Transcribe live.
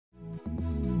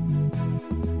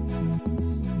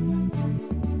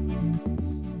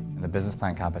business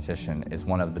plan competition is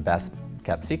one of the best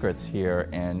kept secrets here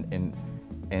in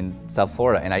South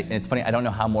Florida. And it's funny, I don't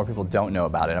know how more people don't know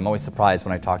about it. I'm always surprised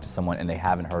when I talk to someone and they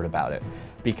haven't heard about it.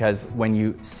 Because when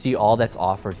you see all that's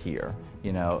offered here,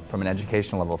 you know, from an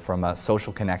educational level, from a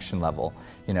social connection level,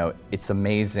 you know, it's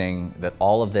amazing that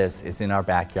all of this is in our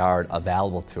backyard,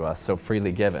 available to us, so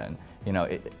freely given, you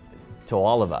know, to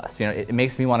all of us. You know, it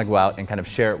makes me want to go out and kind of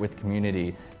share it with the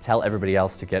community, tell everybody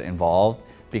else to get involved,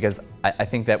 because I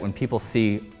think that when people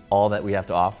see all that we have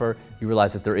to offer, you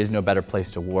realize that there is no better place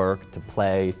to work, to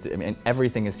play, I mean,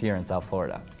 everything is here in South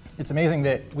Florida. It's amazing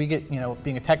that we get, you know,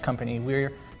 being a tech company,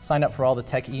 we're signed up for all the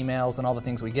tech emails and all the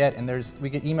things we get, and we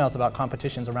get emails about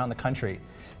competitions around the country.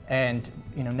 And,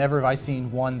 you know, never have I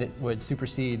seen one that would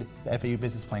supersede the FAU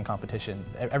business plan competition.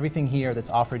 Everything here that's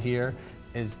offered here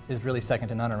is really second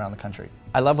to none around the country.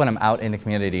 I love when I'm out in the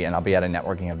community and I'll be at a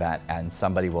networking event and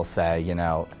somebody will say, you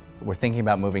know, we're thinking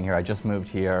about moving here, I just moved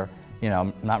here, you know,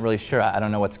 I'm not really sure, I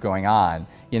don't know what's going on,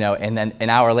 you know, and then an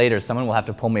hour later someone will have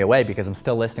to pull me away because I'm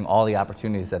still listing all the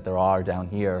opportunities that there are down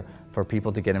here for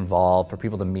people to get involved, for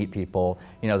people to meet people,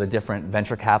 you know, the different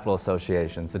venture capital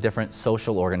associations, the different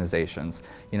social organizations,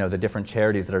 you know, the different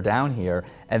charities that are down here,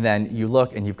 and then you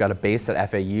look and you've got a base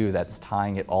at FAU that's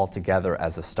tying it all together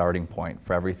as a starting point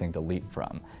for everything to leap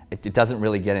from. It doesn't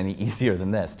really get any easier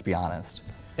than this, to be honest.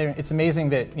 It's amazing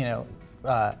that, you know,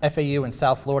 FAU in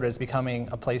South Florida is becoming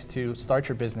a place to start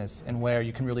your business and where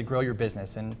you can really grow your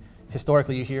business. And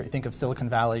historically, you think of Silicon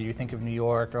Valley, you think of New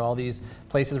York, or all these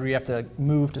places where you have to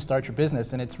move to start your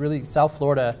business. And it's really, South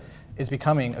Florida is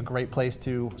becoming a great place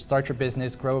to start your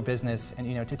business, grow a business, and,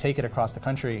 you know, to take it across the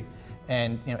country.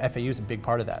 And, you know, FAU is a big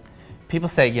part of that. People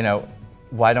say, you know,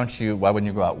 why wouldn't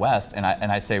you go out west? And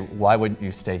I say, why wouldn't you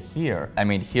stay here? I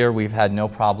mean, here we've had no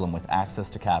problem with access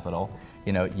to capital.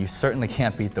 You know, you certainly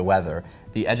can't beat the weather.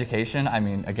 The education, I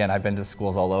mean, again, I've been to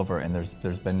schools all over and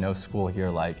there's been no school here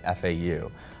like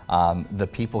FAU. The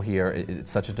people here,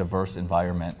 it's such a diverse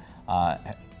environment.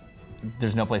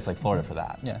 There's no place like Florida for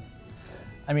that. Yeah.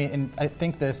 I mean, and I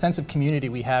think the sense of community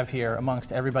we have here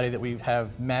amongst everybody that we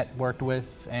have met, worked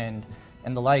with, and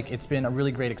the like, it's been a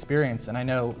really great experience. And I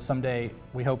know someday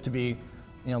we hope to be,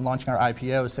 you know, launching our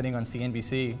IPO, sitting on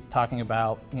CNBC, talking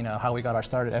about, you know, how we got our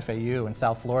start at FAU in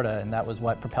South Florida, and that was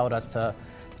what propelled us to,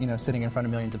 you know, sitting in front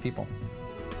of millions of people.